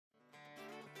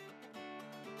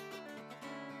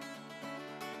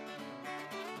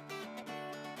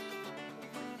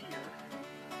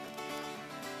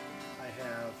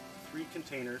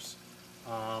containers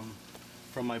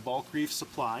from my bulk reef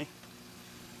supply.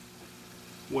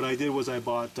 What I did was I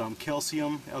bought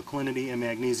calcium, alkalinity, and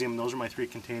magnesium. Those are my 3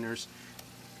 containers.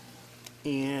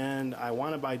 And I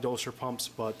want to buy doser pumps,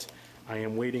 but I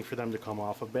am waiting for them to come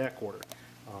off of back order.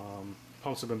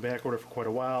 Pumps have been back ordered for quite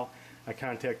a while. I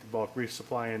contacted Bulk Reef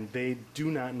Supply and they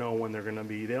do not know when they're going to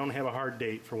be. They don't have a hard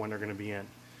date for when they're going to be in.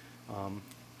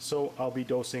 So I'll be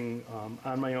dosing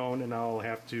on my own, and I'll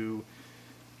have to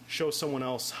show someone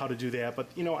else how to do that. But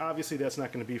you know, obviously that's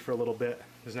not going to be for a little bit.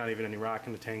 There's not even any rock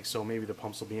in the tank, so maybe the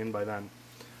pumps will be in by then.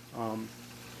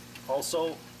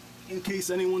 Also, in case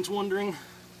anyone's wondering,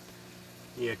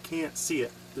 you can't see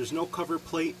it. There's no cover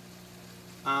plate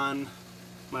on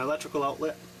my electrical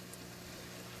outlet.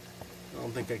 I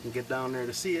don't think I can get down there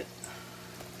to see it.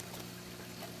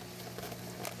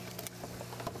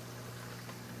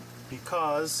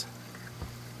 Because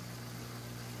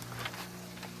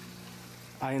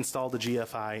I installed the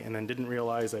GFI and then didn't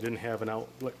realize I didn't have an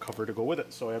outlet cover to go with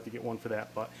it, so I have to get one for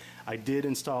that. But I did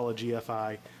install a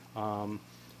GFI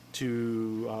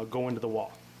to go into the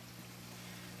wall.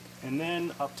 And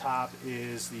then up top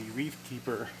is the Reef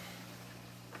Keeper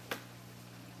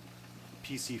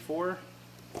PC4,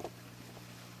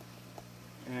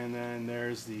 and then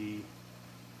there's the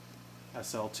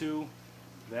SL2.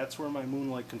 That's where my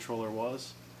Moonlight controller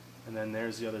was, and then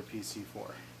there's the other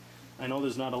PC4. I know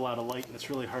there's not a lot of light and it's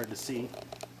really hard to see.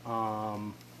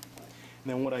 And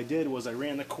then what I did was I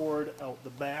ran the cord out the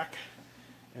back,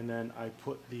 and then I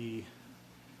put the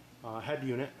head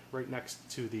unit right next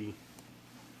to the,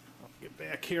 I'll get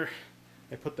back here,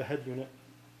 I put the head unit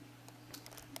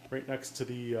right next to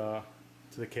the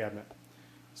cabinet.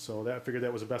 So that, I figured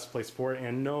that was the best place for it.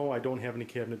 And no, I don't have any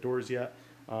cabinet doors yet.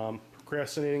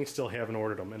 Procrastinating, still haven't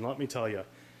ordered them. And let me tell you,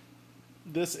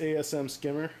 this ASM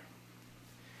skimmer,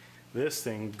 this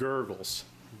thing gurgles.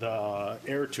 The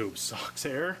air tube sucks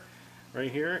air right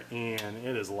here, and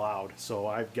it is loud. So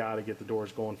I've got to get the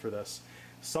doors going for this.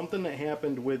 Something that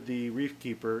happened with the Reef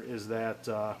Keeper is that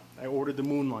I ordered the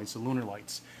moonlights, the lunar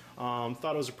lights. Thought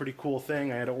it was a pretty cool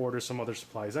thing. I had to order some other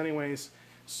supplies anyways,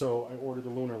 so I ordered the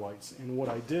lunar lights. And what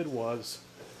I did was,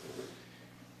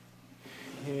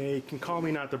 you can call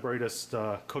me not the brightest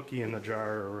cookie in the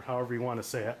jar, or however you want to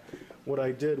say it. What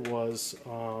I did was,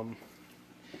 you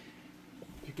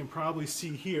can probably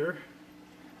see here,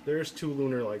 there's 2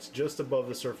 lunar lights just above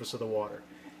the surface of the water,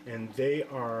 and they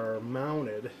are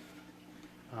mounted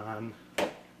on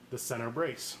the center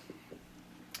brace.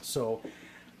 So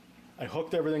I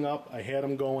hooked everything up, I had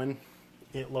them going.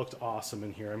 It looked awesome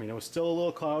in here. I mean, it was still a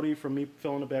little cloudy from me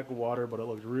filling it back with water, but it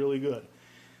looked really good.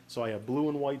 So I had blue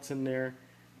and whites in there.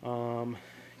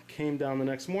 Came down the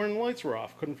next morning, the lights were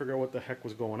off. Couldn't figure out what the heck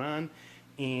was going on,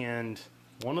 and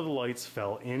one of the lights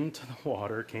fell into the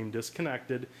water, came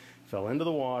disconnected, fell into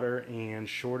the water, and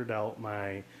shorted out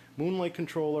my Moonlight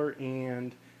controller,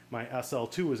 and my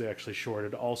SL2 was actually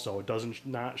shorted also. It doesn't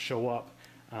not show up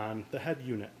on the head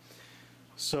unit.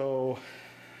 So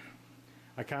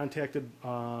I contacted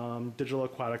Digital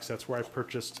Aquatics. That's where I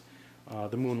purchased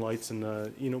the Moonlights, and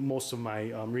the, you know, most of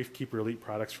my Reef Keeper Elite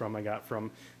products from I got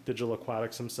from Digital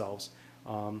Aquatics themselves.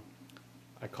 I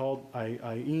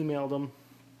emailed them,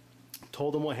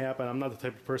 told them what happened. I'm not the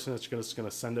type of person that's just going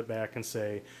to send it back and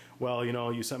say, well, you know,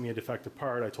 you sent me a defective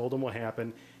part. I told them what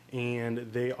happened, and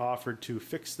they offered to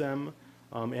fix them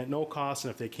at no cost,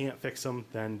 and if they can't fix them,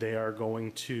 then they are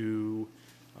going to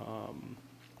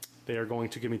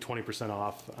give me 20%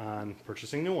 off on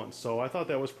purchasing new ones. So I thought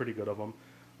that was pretty good of them.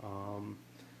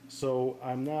 So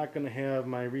I'm not going to have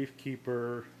my Reef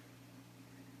Keeper,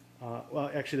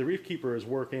 well, actually the Reef Keeper is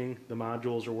working, the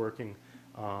modules are working,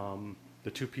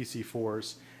 the 2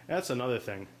 PC4s. That's another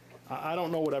thing. I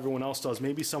don't know what everyone else does.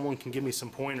 Maybe someone can give me some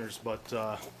pointers,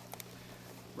 but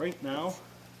right now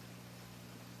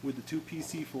with the 2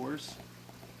 PC4s,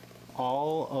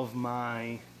 all of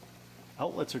my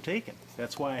outlets are taken.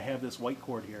 That's why I have this white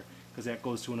cord here, because that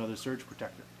goes to another surge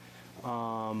protector.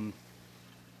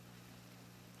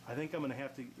 I think I'm going to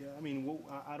have to, I mean,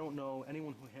 I don't know,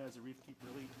 anyone who has a Reef Keeper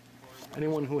Elite,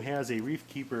 anyone who has a Reef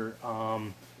Keeper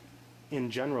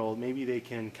in general, maybe they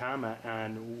can comment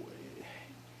on,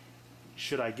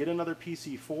 should I get another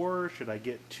PC4, should I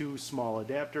get 2 small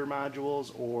adapter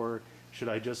modules, or should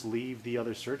I just leave the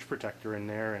other surge protector in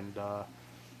there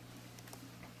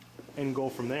and go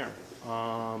from there?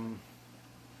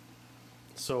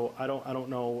 So I don't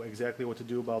know exactly what to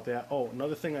do about that. Oh,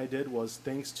 another thing I did was,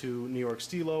 thanks to New York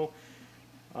Stilo,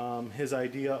 his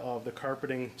idea of the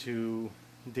carpeting to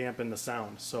dampen the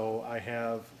sound. So I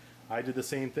did the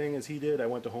same thing as he did. I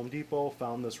went to Home Depot,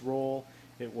 found this roll.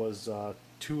 It was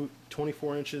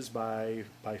 24 inches by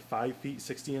 5 feet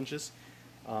 60 inches.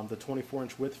 The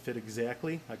 24-inch width fit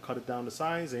exactly. I cut it down to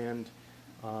size, and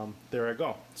there I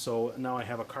go. So now I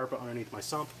have a carpet underneath my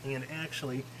sump, and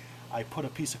actually I put a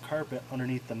piece of carpet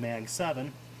underneath the Mag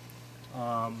 7.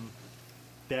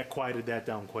 That quieted that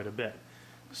down quite a bit.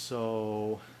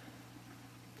 So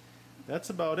that's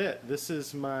about it. This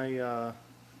is my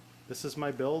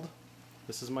build.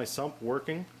 This is my sump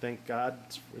working. Thank God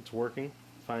it's working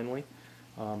finally.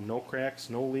 No cracks,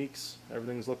 no leaks.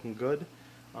 Everything's looking good.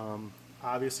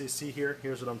 Obviously, see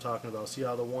here's what I'm talking about. See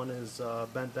how the one is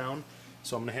bent down?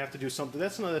 So I'm going to have to do something.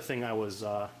 That's another thing I was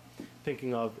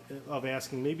thinking of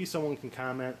asking. Maybe someone can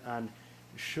comment on,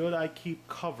 should I keep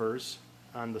covers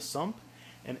on the sump?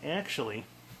 And actually,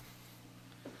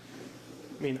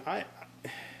 I mean, I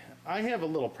have a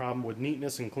little problem with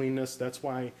neatness and cleanness. That's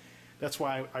why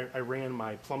I ran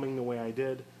my plumbing the way I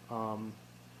did.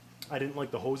 I didn't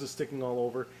like the hoses sticking all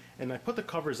over, and I put the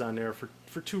covers on there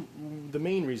for two. The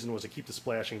main reason was to keep the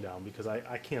splashing down, because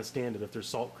I can't stand it if there's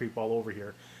salt creep all over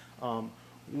here.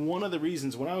 One of the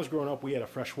reasons, when I was growing up, we had a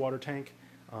freshwater tank.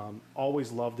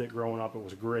 Always loved it growing up. It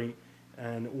was great.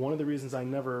 And one of the reasons I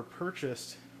never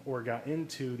purchased or got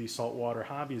into the saltwater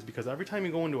hobby is because every time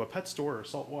you go into a pet store or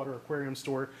saltwater aquarium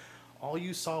store, all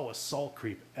you saw was salt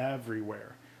creep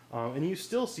everywhere. And you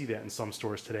still see that in some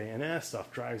stores today, and that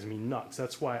stuff drives me nuts.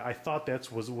 That's why I thought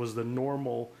that was the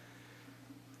normal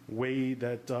way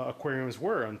that aquariums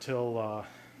were until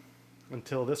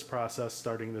this process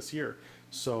starting this year.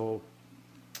 So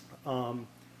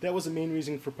that was the main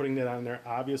reason for putting that on there.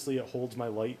 Obviously, it holds my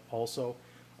light also.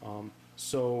 And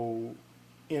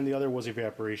the other was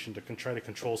evaporation, to try to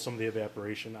control some of the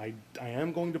evaporation. I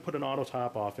am going to put an auto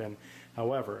top off in.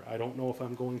 However, I don't know if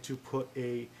I'm going to put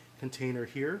a container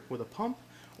here with a pump,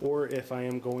 or if I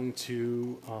am going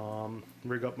to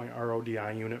rig up my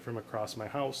RODI unit from across my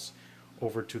house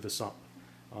over to the sump.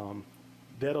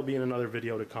 That'll be in another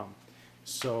video to come.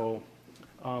 So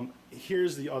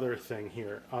here's the other thing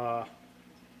here.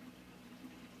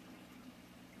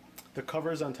 The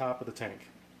covers on top of the tank.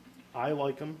 I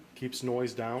like them. Keeps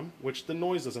noise down, which the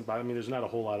noise doesn't bother me. There's not a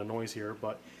whole lot of noise here,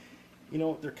 but you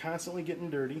know, they're constantly getting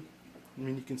dirty. I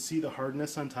mean, you can see the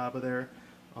hardness on top of there.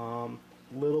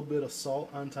 Little bit of salt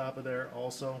on top of there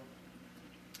also.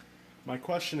 My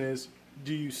question is,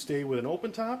 do you stay with an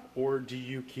open top, or do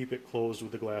you keep it closed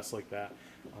with the glass like that?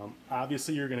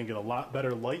 Obviously, you're going to get a lot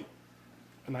better light,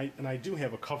 and I do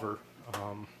have a cover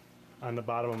on the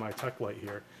bottom of my tech light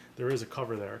here. There is a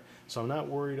cover there, so I'm not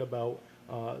worried about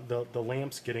the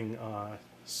lamps getting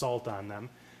salt on them.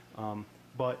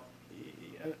 But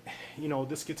you know,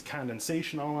 this gets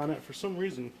condensation all on it for some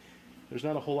reason. There's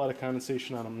not a whole lot of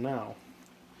condensation on them now,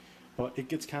 but it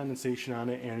gets condensation on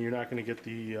it, and you're not going to get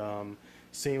the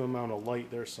same amount of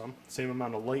light. There's same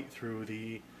amount of light through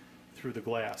the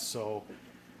glass. So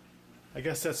I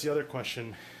guess that's the other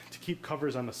question: to keep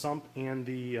covers on the sump and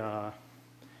the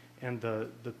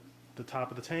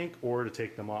top of the tank, or to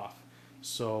take them off.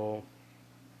 So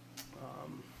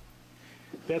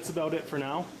that's about it for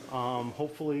now.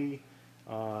 Hopefully.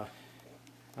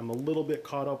 I'm a little bit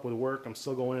caught up with work. I'm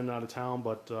still going in and out of town,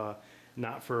 but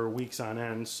not for weeks on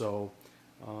end. So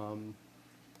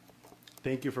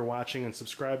thank you for watching and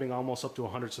subscribing. Almost up to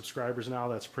 100 subscribers now.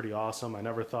 That's pretty awesome. I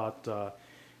never thought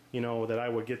you know, that I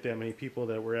would get that many people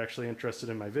that were actually interested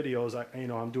in my videos. You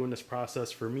know, I'm doing this process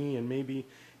for me, and maybe, you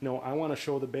know, I want to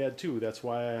show the bad too. That's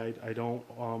why I don't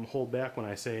hold back when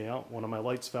I say, oh, one of my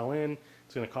lights fell in.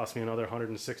 It's going to cost me another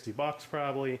 $160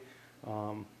 probably.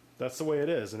 That's the way it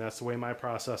is, and that's the way my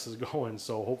process is going.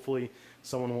 So hopefully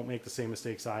someone won't make the same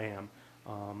mistakes I am.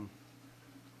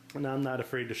 And I'm not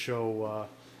afraid to show,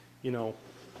 you know,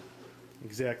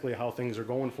 exactly how things are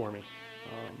going for me.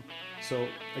 So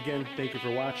again, thank you for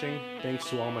watching. Thanks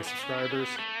to all my subscribers.